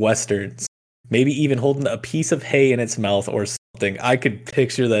old westerns. Maybe even holding a piece of hay in its mouth or something. I could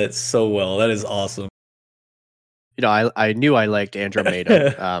picture that so well. That is awesome. You know, I knew I liked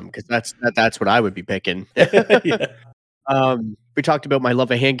Andromeda because that's what I would be picking. Yeah. We talked about my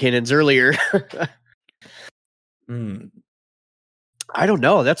love of hand cannons earlier. I don't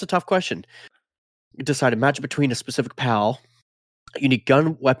know. That's a tough question. You decide a match between a specific PAL, a unique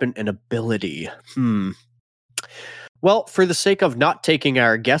gun, weapon, and ability. Well, for the sake of not taking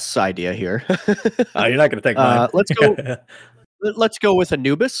our guest's idea here, you're not going to take mine. Let's go with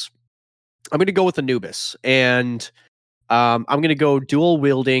Anubis. I'm going to go with Anubis, and I'm going to go dual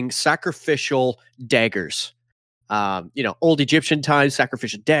wielding sacrificial daggers. You know, old Egyptian times,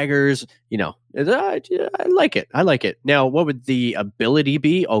 sacrificial daggers. You know, I like it. I like it. Now, what would the ability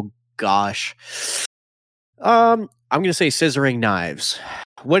be? Oh gosh. I'm going to say scissoring knives.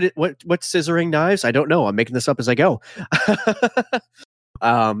 What's scissoring knives? I don't know. I'm making this up as I go.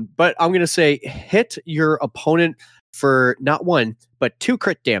 But I'm going to say hit your opponent for not 1, but 2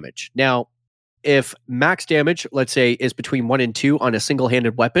 crit damage. Now, if max damage, let's say, is between 1 and 2 on a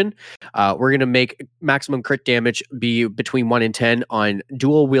single-handed weapon, we're going to make maximum crit damage be between 1 and 10 on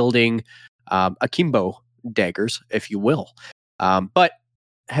dual-wielding akimbo daggers, if you will. But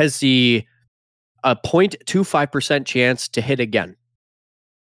has the 0.25% chance to hit again.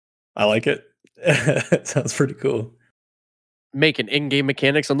 I like it. Sounds pretty cool. Making in-game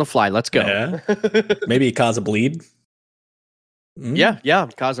mechanics on the fly. Let's go. Yeah. Maybe cause a bleed. Yeah.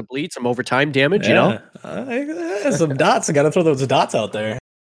 Cause a bleed, some overtime damage, you know? Some dots. I got to throw those dots out there.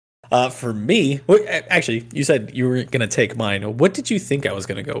 For me, actually, you said you were going to take mine. What did you think I was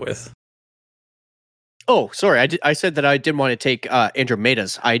going to go with? Oh, sorry. I said that I didn't want to take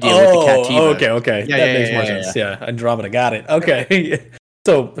Andromeda's idea with the Cativa. Okay. Yeah, that makes more sense. Yeah, Andromeda got it. Okay.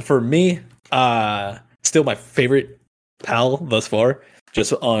 So for me, still my favorite PAL thus far,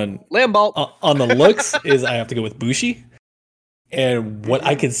 just on Lamball. On the looks, is I have to go with Bushi. And what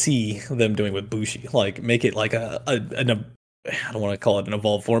I can see them doing with Bushi, like make it like I don't want to call it an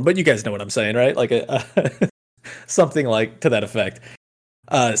evolved form, but you guys know what I'm saying, right? Like a something like to that effect.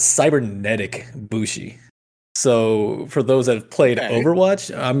 Cybernetic Bushi. So for those that have played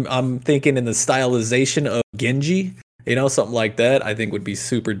Overwatch, I'm thinking in the stylization of Genji, you know, something like that. I think would be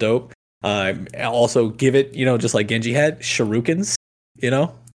super dope. Also give it, you know, just like Genji had shurikens, you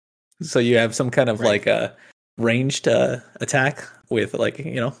know, so you have some kind of like a ranged attack with, like,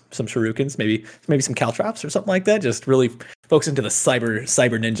 you know, some shurikens, maybe some caltrops or something like that. Just really focus into the cyber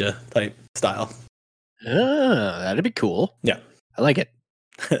ninja type style. That'd be cool. Yeah, I like it.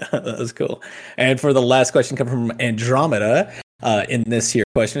 That was cool. And for the last question coming from Andromeda, in this here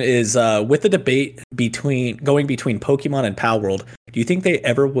question is, with the debate between Pokemon and Pal World, do you think they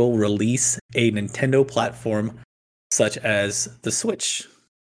ever will release a Nintendo platform such as the Switch?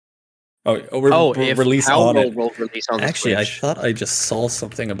 Release on it. Will release on the Actually, Switch. I thought I just saw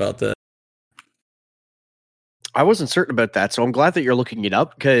something about that. I wasn't certain about that, so I'm glad that you're looking it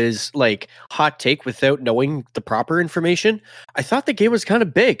up, because, like, hot take without knowing the proper information, I thought the game was kind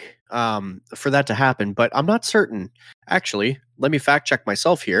of big for that to happen, but I'm not certain. Actually, let me fact check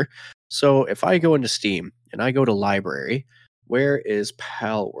myself here. So if I go into Steam and I go to library, where is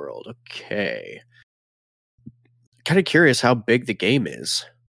Pal World? Okay. Kind of curious how big the game is.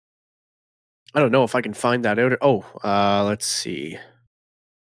 I don't know if I can find that out. Oh, let's see.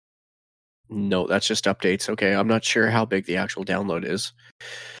 No, that's just updates. Okay, I'm not sure how big the actual download is.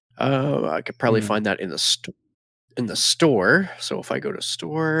 I could probably find that in the store. So if I go to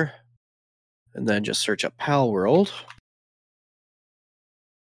store and then just search up Pal World.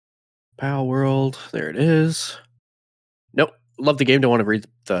 Pal World, there it is. Nope, love the game. Don't want to read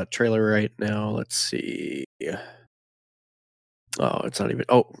the trailer right now. Let's see. Oh, it's not even.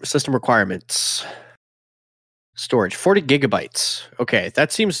 Oh, system requirements. Storage, 40 gigabytes. Okay,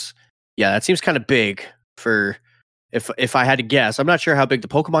 that seems kind of big for if I had to guess. I'm not sure how big the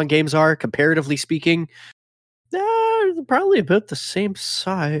Pokemon games are comparatively speaking. Probably about the same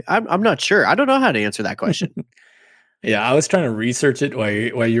size. I'm not sure. I don't know how to answer that question. Yeah, I was trying to research it while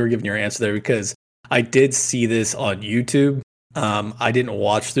you were giving your answer there because I did see this on YouTube. I didn't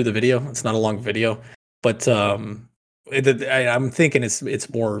watch through the video. It's not a long video, but I'm thinking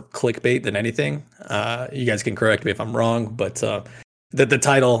it's more clickbait than anything. You guys can correct me if I'm wrong, but the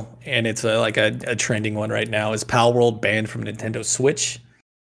title, and it's like a trending one right now, is Pal World banned from Nintendo Switch.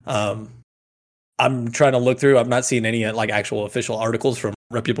 Um, I'm trying to look through. I'm not seeing any like actual official articles from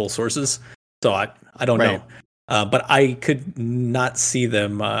reputable sources, so I don't Right. know. But I could not see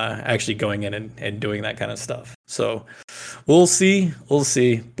them actually going in and doing that kind of stuff. So we'll see. We'll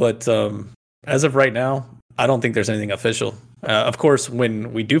see. But as of right now, I don't think there's anything official. Of course,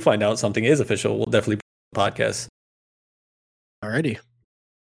 when we do find out something is official, we'll definitely podcast. Alrighty.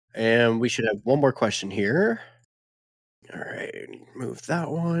 And we should have one more question here. All right, move that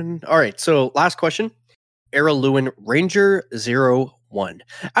one. All right, so last question. Era Lewin Ranger 01.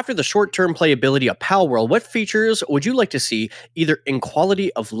 After the short-term playability of Pal World, what features would you like to see either in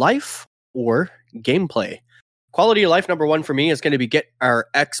quality of life or gameplay? Quality of life number one for me is going to be get our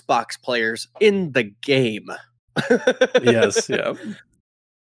Xbox players in the game. Yes, yeah.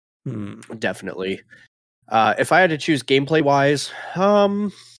 Definitely. If I had to choose gameplay wise,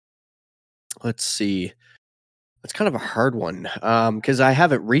 let's see. It's kind of a hard one because I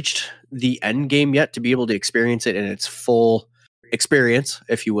haven't reached the end game yet to be able to experience it in its full experience,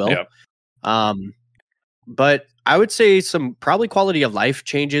 if you will. Yeah. But I would say some probably quality of life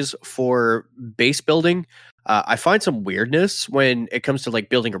changes for base building. I find some weirdness when it comes to like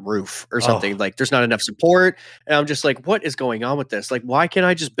building a roof or something. Like there's not enough support, and I'm just like, what is going on with this? Like, why can't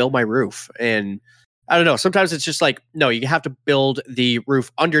I just build my roof? And I don't know. Sometimes it's just like, no, you have to build the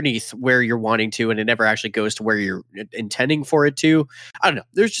roof underneath where you're wanting to, and it never actually goes to where you're intending for it to. I don't know.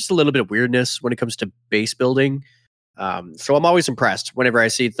 There's just a little bit of weirdness when it comes to base building. So I'm always impressed whenever I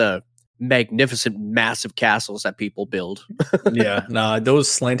see the magnificent, massive castles that people build. Yeah, nah,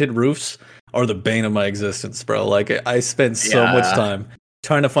 those slanted roofs are the bane of my existence, bro. Like I spend so much time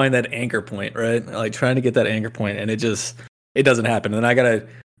trying to find that anchor point, right? Like trying to get that anchor point, and it doesn't happen. And then I gotta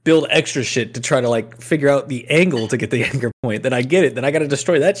build extra shit to try to like figure out the angle to get the anchor point. Then I get it. Then I gotta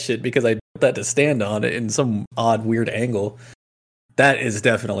destroy that shit because I built that to stand on it in some odd, weird angle. That is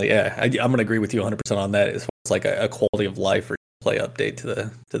definitely, yeah. I'm gonna agree with you 100% on that as far as like a quality of life or play update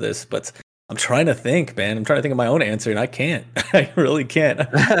to this. But I'm trying to think, man. I'm trying to think of my own answer, and I can't. I really can't.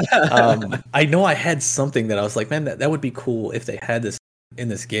 I know I had something that I was like, man, that would be cool if they had this in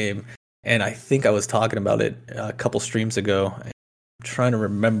this game. And I think I was talking about it a couple streams ago. I'm trying to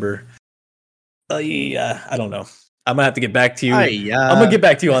remember. Yeah, I don't know. I'm gonna have to get back to you. I'm gonna get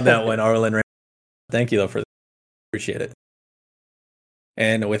back to you on that one, Arlen. Thank you though for that. Appreciate it.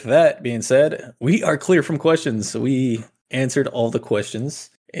 And with that being said, we are clear from questions. We answered all the questions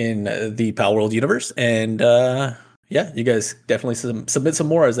in the Pal World universe, and yeah, you guys definitely submit some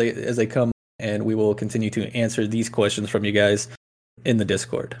more as they come, and we will continue to answer these questions from you guys in the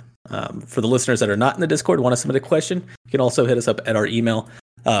Discord. For the listeners that are not in the Discord, want to submit a question, you can also hit us up at our email,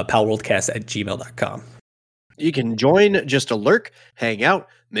 palworldcast@gmail.com. You can join just to lurk, hang out.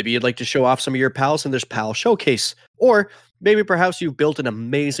 Maybe you'd like to show off some of your pals in this pal showcase, or maybe perhaps you've built an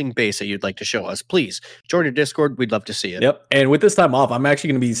amazing base that you'd like to show us. Please join our Discord. We'd love to see it. Yep. And with this time off, I'm actually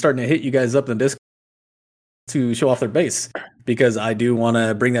going to be starting to hit you guys up in the Discord to show off their base because I do want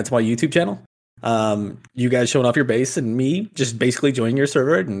to bring that to my YouTube channel. You guys showing off your base and me just basically joining your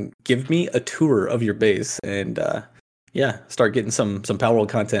server and give me a tour of your base and yeah, start getting some Power World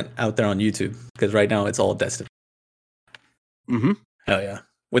content out there on YouTube because right now it's all Destiny. Mm-hmm. Hell yeah.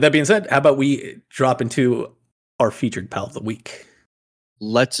 With that being said, how about we drop into our featured pal of the week?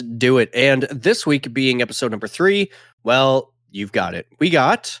 Let's do it. And this week being episode number 3, well, you've got it. We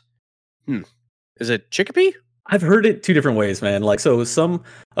got, is it Chickapee? I've heard it 2 different ways, man. Like, so some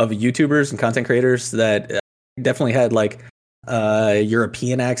of YouTubers and content creators that definitely had like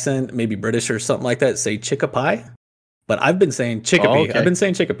European accent, maybe British or something like that, say Chickapie. But I've been saying Chickapee. Oh, okay. I've been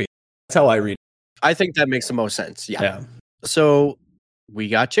saying Chickapee. That's how I read it. I think that makes the most sense. Yeah. So we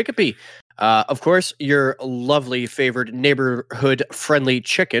got Chickapee. Of course, your lovely favored neighborhood friendly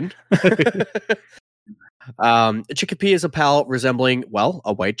chicken. Chickapee is a pal resembling, well,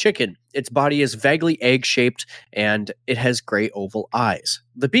 a white chicken. Its body is vaguely egg-shaped, and it has gray oval eyes.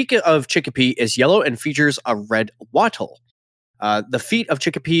 The beak of Chickapee is yellow and features a red wattle. The feet of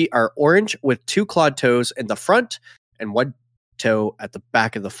Chickapee are orange with 2 clawed toes in the front and 1 toe at the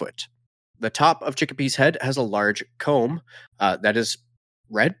back of the foot. The top of Chickpea's head has a large comb that is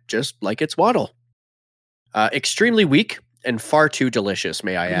red, just like its waddle. Extremely weak and far too delicious,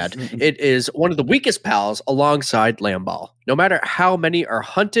 may I add. It is one of the weakest pals alongside Lamball. No matter how many are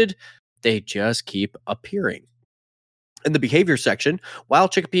hunted, they just keep appearing. In the behavior section,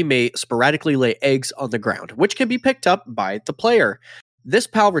 wild Chickpea may sporadically lay eggs on the ground, which can be picked up by the player. This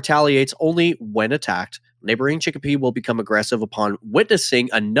pal retaliates only when attacked. Neighboring Chickpea will become aggressive upon witnessing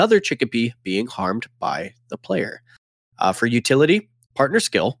another Chickpea being harmed by the player. For utility, partner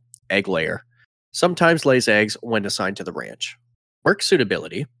skill, egg layer. Sometimes lays eggs when assigned to the ranch. Work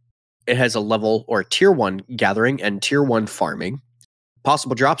suitability. It has a level or tier 1 gathering and tier 1 farming.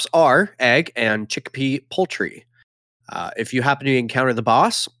 Possible drops are egg and Chickpea poultry. If you happen to encounter the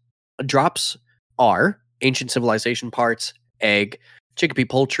boss, drops are ancient civilization parts, egg, Chickpea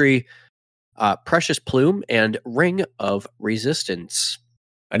poultry, precious plume, and ring of resistance.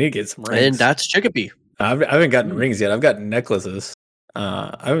 I need to get some rings. And that's Chickpea. I haven't gotten rings yet. I've gotten necklaces.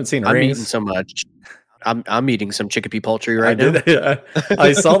 I haven't seen I'm rings. eating so much. I'm eating some Chickpea poultry right now.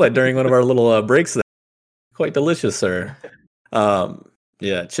 I saw that during one of our little breaks there. Quite delicious, sir. Yeah,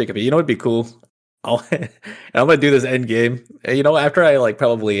 Chickpea. You know what'd be cool? I'm gonna do this end game. After I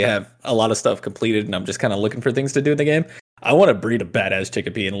probably have a lot of stuff completed and I'm just kind of looking for things to do in the game, I want to breed a badass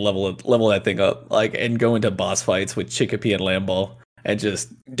Chickpea and level that thing up, and go into boss fights with Chickpea and Lamball and just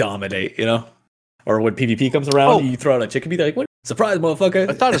dominate, Or when PvP comes around, you throw out a Chickpea, they're like, "What? Surprise, motherfucker!"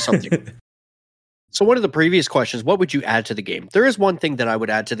 I thought of something. So one of the previous questions, what would you add to the game? There is one thing that I would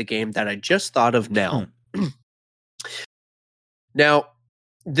add to the game that I just thought of now. Now,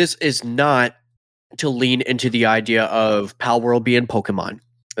 this is not to lean into the idea of Pal World being Pokemon.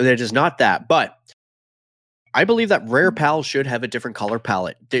 It is not that, but I believe that rare pals should have a different color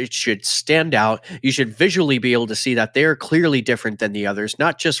palette. They should stand out. You should visually be able to see that they're clearly different than the others,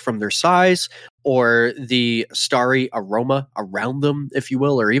 not just from their size or the starry aroma around them, if you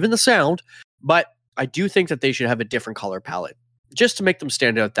will, or even the sound, but I do think that they should have a different color palette just to make them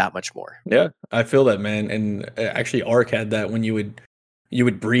stand out that much more. Yeah, I feel that, man. And actually, Ark had that when you would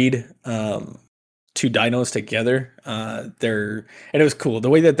breed two dinos together. And it was cool. The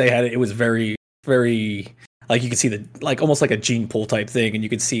way that they had it, it was very, very, you could see almost like a gene pool type thing, and you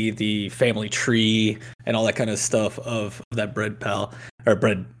could see the family tree and all that kind of stuff of that bred pal or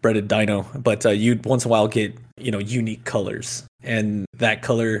breaded dino. But you'd once in a while get unique colors, and that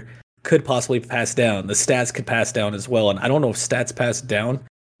color could possibly pass down. The stats could pass down as well, and I don't know if stats pass down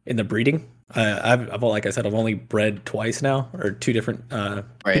in the breeding. I've like I said, I've only bred twice now, or two different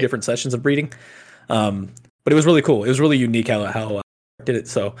sessions of breeding. But it was really cool. It was really unique how I did it.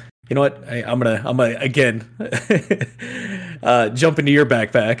 So you know what? I'm gonna again jump into your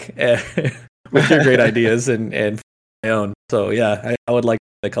backpack with your great ideas and my own. So yeah, I would like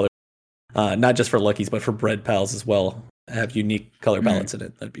the color, not just for Luckies, but for bred pals as well. Have unique color palettes in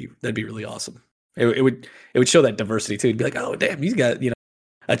it. That'd be really awesome. It would show that diversity too. It'd be like, oh damn, he's got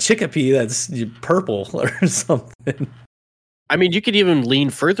a Chickpea that's purple or something. I mean, you could even lean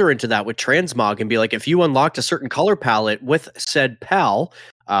further into that with transmog and be like, if you unlocked a certain color palette with said pal,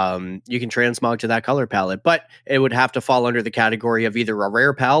 you can transmog to that color palette, but it would have to fall under the category of either a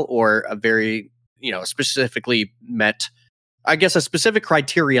rare pal or a very, specifically met, I guess, a specific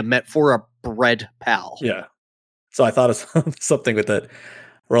criteria met for a bred pal. Yeah. So I thought of something with that.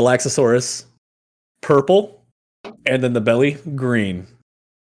 Relaxosaurus, purple, and then the belly, green.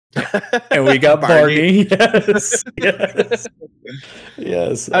 And we got Barney. Yes.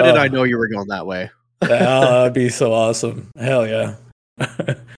 Yes. How did I know you were going that way? That'd be so awesome. Hell yeah.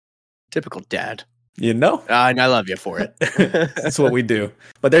 Typical dad. And I love you for it. That's what we do.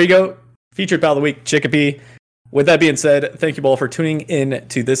 But there you go. Featured Pal of the Week, Chickpea. With that being said, thank you all for tuning in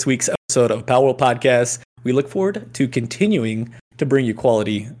to this week's episode of Pal World Podcast. We look forward to continuing to bring you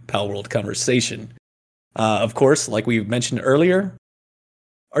quality Pal World conversation. Of course, like we mentioned earlier,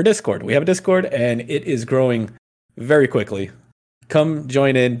 our Discord. We have a Discord, and it is growing very quickly. Come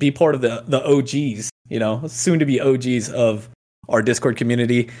join in, be part of the OGs, soon to be OGs of our Discord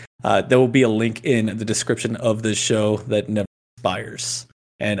community. There will be a link in the description of this show that never expires.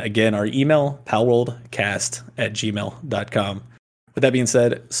 And again, our email, palworldcast@gmail.com. With that being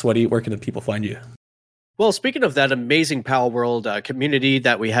said, Sweaty, where can the people find you? Well, speaking of that amazing Pal World community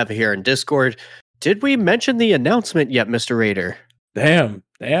that we have here in Discord, did we mention the announcement yet, Mr. Raider? Damn.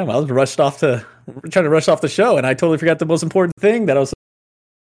 I was trying to rush off the show, and I totally forgot the most important thing that I was.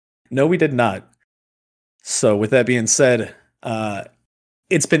 No, we did not. So with that being said,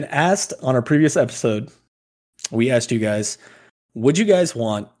 it's been asked on our previous episode. We asked you guys, would you guys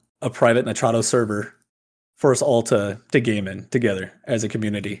want a private Nitrado server for us all to game in together as a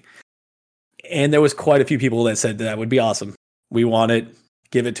community. And there was quite a few people that said that would be awesome. We want it.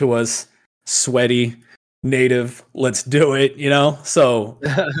 Give it to us. Sweaty, native. Let's do it. So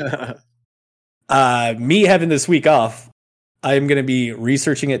me having this week off, I'm going to be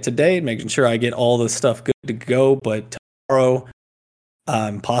researching it today, making sure I get all the stuff good to go. But tomorrow,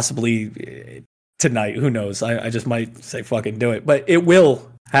 possibly tonight, who knows? I just might say fucking do it. But it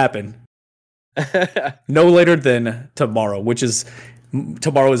will happen. No later than tomorrow,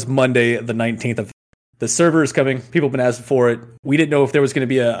 tomorrow is Monday, the 19th of. The server is coming. People have been asking for it. We didn't know if there was going to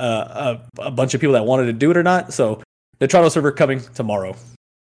be a bunch of people that wanted to do it or not. So the Toronto server coming tomorrow.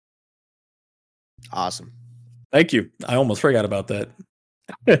 Awesome. Thank you. I almost forgot about that.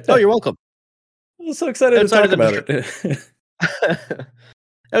 Oh, you're welcome. I'm so excited to talk about it.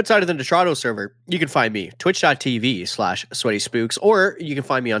 Outside of the Toronto server, you can find me, twitch.tv/sweatyspooks, or you can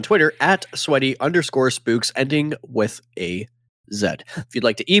find me on Twitter at @sweaty_spooks, ending with a Z. If you'd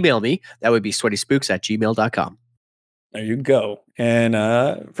like to email me, that would be sweatyspooks@gmail.com. There you go. And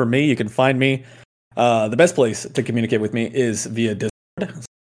for me, you can find me. The best place to communicate with me is via Discord.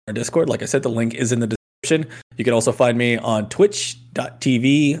 Our Discord, like I said, the link is in the description. You can also find me on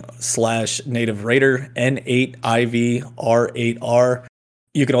twitch.tv/native raider, N8IV R8R.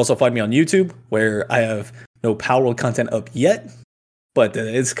 You can also find me on YouTube, where I have no Power World content up yet, but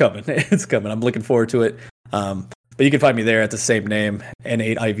it's coming. It's coming. I'm looking forward to it. But you can find me there at the same name,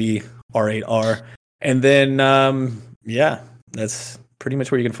 N8IV R8R. And then, that's pretty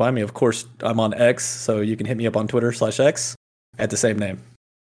much where you can find me. Of course, I'm on X, so you can hit me up on Twitter/X at the same name.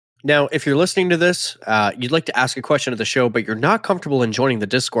 Now, if you're listening to this, you'd like to ask a question of the show, but you're not comfortable in joining the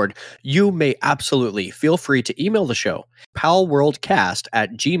Discord, you may absolutely feel free to email the show,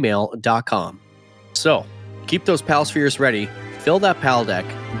 palworldcast@gmail.com. So, keep those pal spheres ready, fill that pal deck,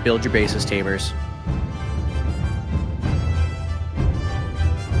 and build your bases, tamers.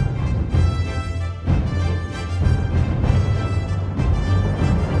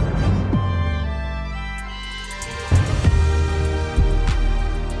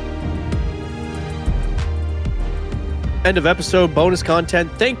 End of episode, bonus content,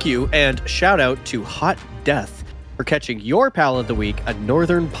 thank you, and shout out to Hot Death for catching your pal of the week, a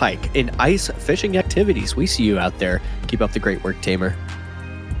northern pike, in ice fishing activities. We see you out there. Keep up the great work, Tamer.